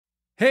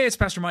Hey, it's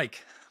Pastor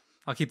Mike.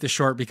 I'll keep this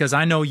short because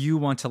I know you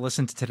want to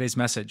listen to today's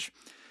message.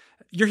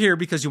 You're here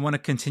because you want to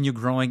continue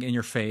growing in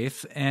your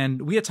faith,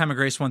 and we at Time of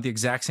Grace want the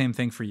exact same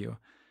thing for you.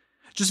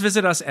 Just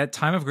visit us at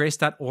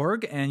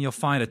timeofgrace.org, and you'll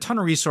find a ton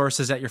of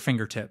resources at your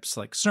fingertips,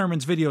 like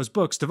sermons, videos,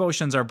 books,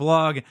 devotions, our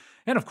blog,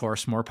 and of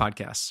course, more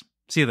podcasts.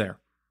 See you there.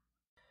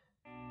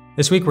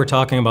 This week we're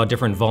talking about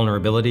different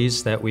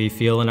vulnerabilities that we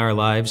feel in our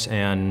lives,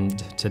 and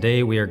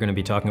today we are going to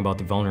be talking about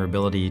the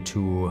vulnerability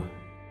to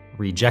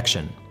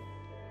rejection,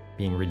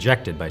 being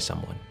rejected by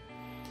someone.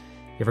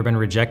 You ever been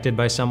rejected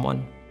by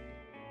someone?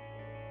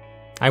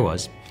 I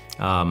was.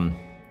 I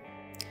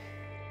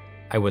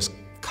was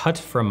cut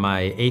from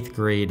my 8th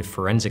grade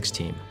forensics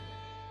team.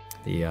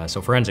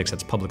 So forensics,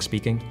 that's public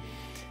speaking,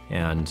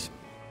 and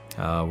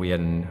we had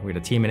a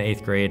team in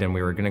 8th grade, and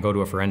we were going to go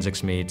to a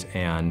forensics meet,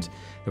 and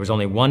there was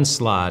only one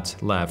slot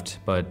left,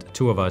 but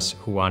two of us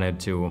who wanted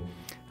to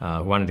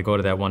go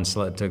to that one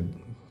slot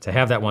to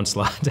have that one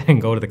slot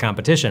and go to the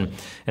competition.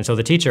 And so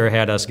the teacher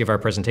had us give our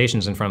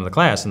presentations in front of the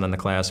class, and then the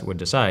class would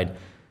decide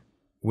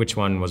which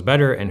one was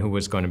better and who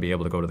was going to be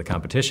able to go to the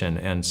competition.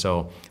 And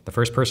so the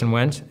first person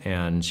went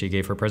and she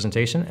gave her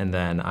presentation, and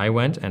then I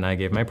went and I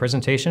gave my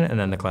presentation, and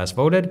then the class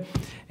voted,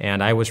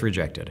 and I was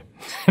rejected.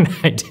 And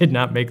I did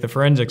not make the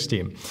forensics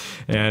team.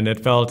 And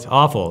it felt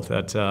awful,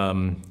 that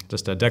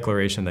just a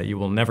declaration that you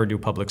will never do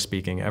public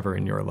speaking ever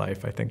in your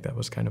life. I think that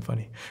was kind of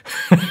funny.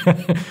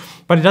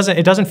 But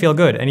it doesn't feel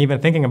good. And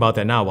even thinking about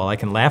that now, while I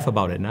can laugh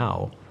about it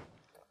now,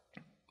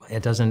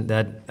 it doesn't,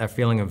 that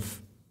feeling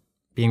of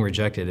being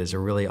rejected is a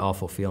really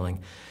awful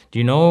feeling. Do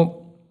you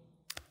know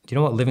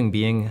what living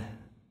being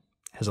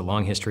has a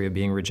long history of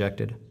being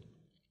rejected?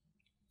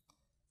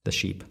 The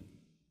sheep.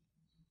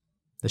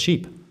 The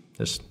sheep.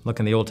 Just look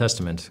in the Old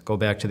Testament. Go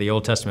back to the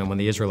Old Testament when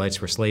the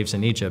Israelites were slaves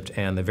in Egypt,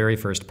 and the very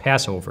first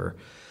Passover,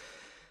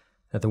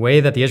 that the way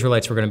that the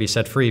Israelites were going to be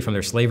set free from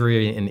their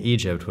slavery in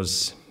Egypt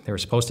was they were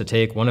supposed to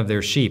take one of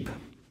their sheep,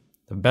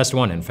 the best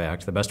one, in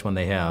fact, the best one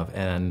they have,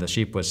 and the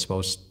sheep was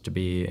supposed to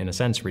be, in a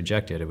sense,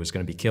 rejected. It was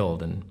going to be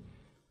killed and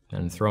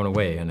thrown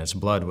away, and its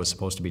blood was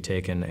supposed to be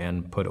taken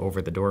and put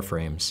over the door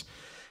frames.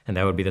 And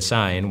that would be the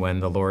sign when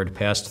the Lord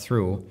passed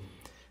through,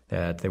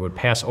 that they would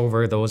pass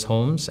over those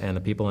homes, and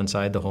the people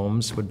inside the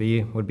homes would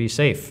be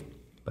safe.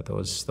 But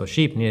those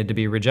sheep needed to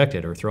be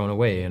rejected or thrown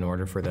away in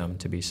order for them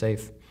to be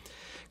safe.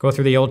 Go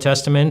through the Old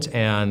Testament,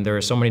 and there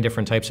are so many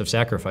different types of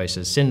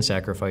sacrifices: sin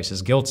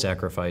sacrifices, guilt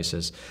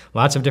sacrifices,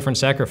 lots of different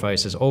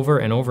sacrifices. Over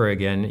and over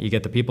again, you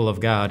get the people of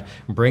God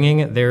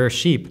bringing their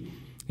sheep,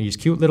 these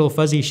cute little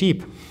fuzzy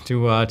sheep,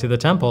 to the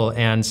temple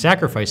and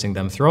sacrificing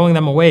them, throwing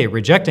them away,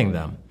 rejecting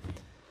them,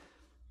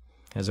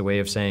 as a way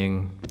of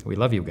saying, "We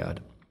love you, God."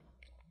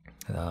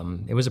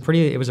 It was a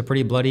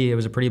pretty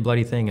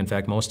bloody thing. In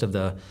fact, most of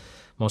the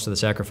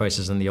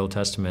sacrifices in the Old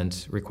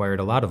Testament required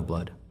a lot of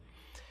blood.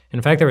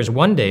 In fact, there was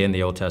one day in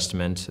the Old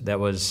Testament that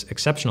was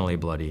exceptionally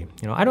bloody.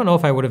 I don't know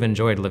if I would have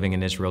enjoyed living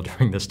in Israel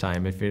during this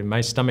time.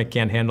 My stomach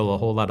can't handle a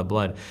whole lot of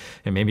blood,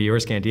 and maybe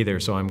yours can't either,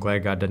 so I'm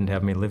glad God didn't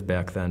have me live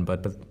back then.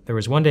 But there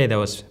was one day that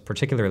was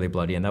particularly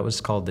bloody, and that was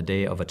called the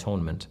Day of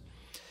Atonement.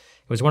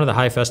 It was one of the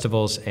high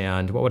festivals,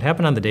 and what would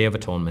happen on the Day of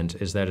Atonement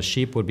is that a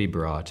sheep would be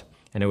brought,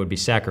 and it would be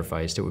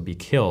sacrificed. It would be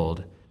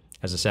killed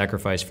as a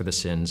sacrifice for the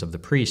sins of the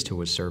priest who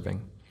was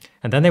serving.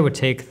 And then they would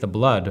take the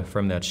blood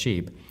from that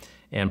sheep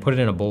and put it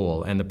in a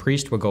bowl, and the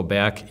priest would go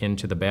back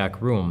into the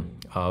back room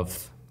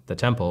of the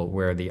temple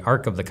where the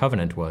Ark of the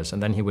Covenant was,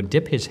 and then he would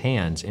dip his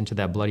hands into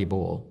that bloody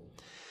bowl,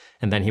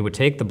 and then he would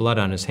take the blood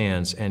on his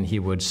hands and he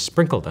would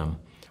sprinkle them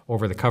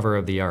over the cover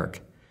of the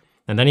Ark,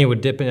 and then he would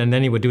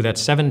do that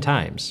 7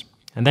 times.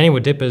 And then he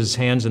would dip his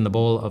hands in the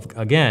bowl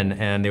again,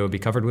 and they would be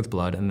covered with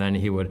blood, and then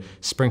he would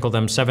sprinkle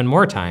them 7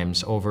 more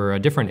times over a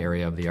different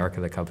area of the Ark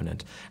of the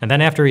Covenant. And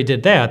then after he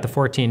did that, the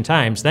 14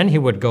 times, then he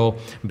would go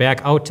back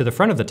out to the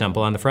front of the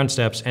temple on the front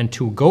steps, and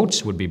 2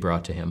 goats would be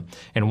brought to him.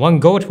 And 1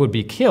 goat would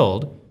be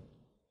killed,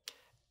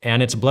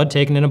 and its blood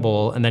taken in a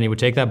bowl, and then he would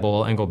take that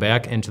bowl and go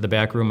back into the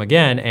back room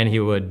again, and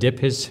he would dip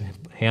his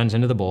hands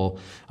into the bowl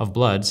of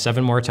blood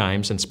 7 more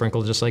times and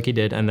sprinkle just like he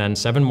did, and then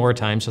 7 more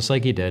times just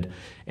like he did,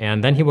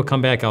 and then he would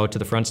come back out to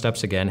the front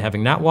steps again,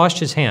 having not washed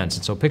his hands.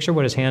 And so picture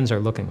what his hands are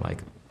looking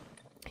like.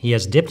 He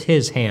has dipped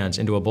his hands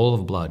into a bowl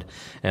of blood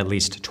at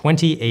least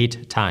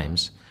 28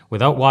 times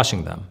without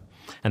washing them.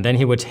 And then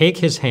he would take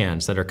his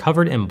hands that are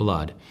covered in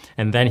blood,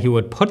 and then he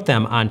would put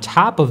them on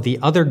top of the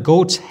other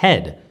goat's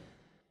head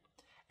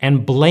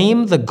and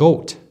blame the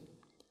goat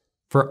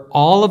for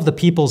all of the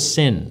people's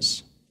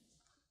sins,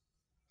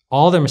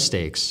 all their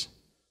mistakes.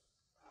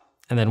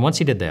 And then once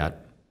he did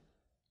that,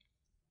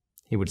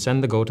 he would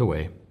send the goat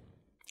away,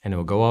 and it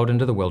would go out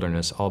into the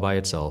wilderness all by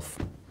itself,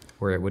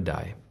 where it would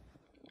die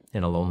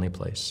in a lonely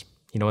place.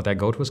 You know what that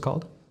goat was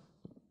called?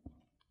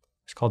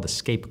 It's called the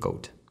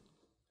scapegoat,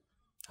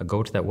 a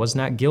goat that was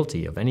not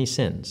guilty of any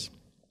sins,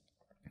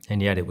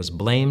 and yet it was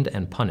blamed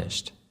and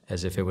punished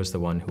as if it was the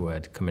one who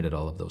had committed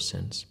all of those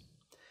sins.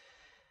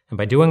 And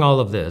by doing all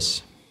of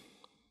this,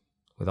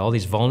 with all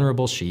these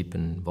vulnerable sheep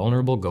and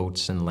vulnerable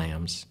goats and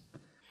lambs,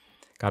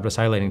 God was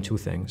highlighting 2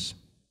 things.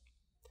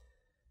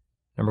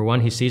 Number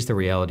one, he sees the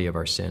reality of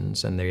our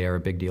sins, and they are a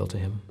big deal to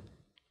him.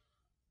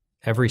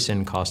 Every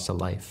sin costs a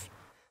life.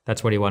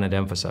 That's what he wanted to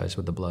emphasize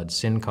with the blood.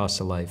 Sin costs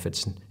a life.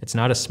 It's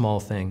not a small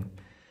thing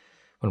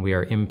when we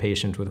are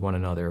impatient with one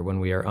another, when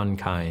we are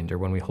unkind, or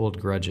when we hold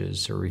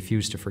grudges or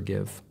refuse to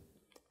forgive.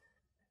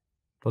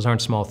 Those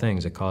aren't small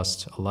things. It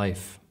costs a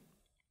life.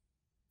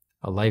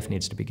 A life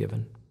needs to be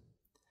given.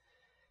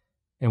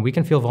 And we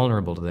can feel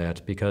vulnerable to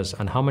that because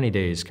on how many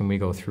days can we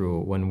go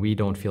through when we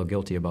don't feel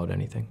guilty about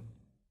anything?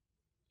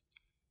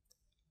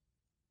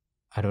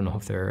 I don't know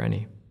if there are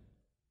any.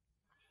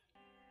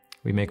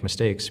 We make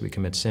mistakes, we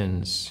commit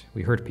sins,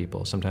 we hurt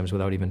people, sometimes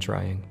without even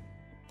trying.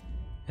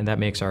 And that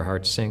makes our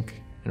hearts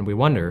sink. And we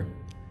wonder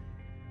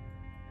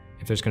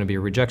if there's going to be a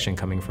rejection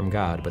coming from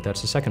God. But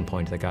that's the second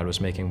point that God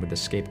was making with the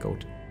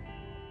scapegoat.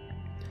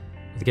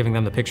 With giving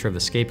them the picture of the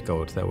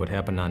scapegoat that would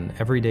happen on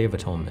every day of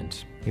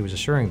atonement, he was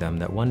assuring them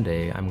that one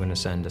day I'm going to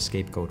send a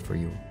scapegoat for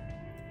you.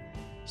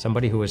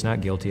 Somebody who is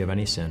not guilty of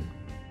any sin.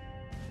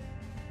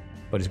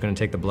 But he's going to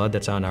take the blood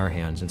that's on our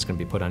hands and it's going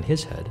to be put on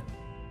his head.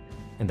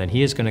 And then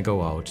he is going to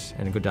go out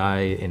and go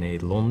die in a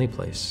lonely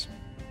place,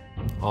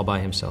 all by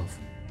himself.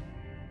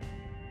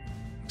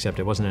 Except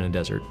it wasn't in a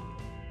desert.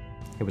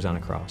 It was on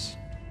a cross.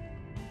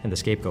 And the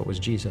scapegoat was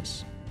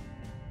Jesus.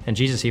 And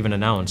Jesus even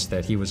announced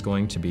that he was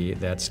going to be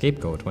that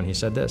scapegoat when he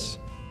said this.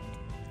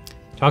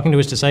 Talking to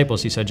his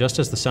disciples, he said, "Just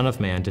as the Son of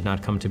Man did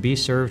not come to be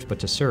served, but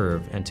to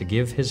serve and to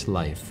give his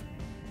life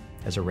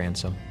as a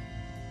ransom."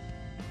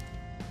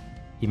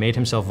 He made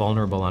himself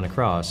vulnerable on a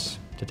cross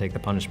to take the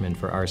punishment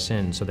for our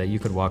sin so that you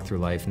could walk through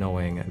life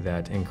knowing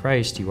that in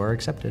Christ you are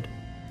accepted.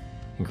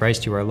 In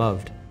Christ you are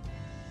loved.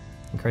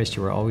 In Christ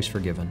you are always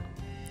forgiven.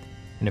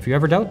 And if you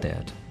ever doubt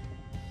that,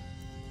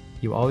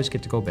 you always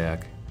get to go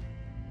back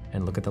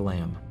and look at the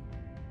Lamb.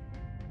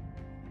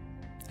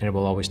 And it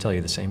will always tell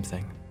you the same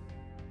thing.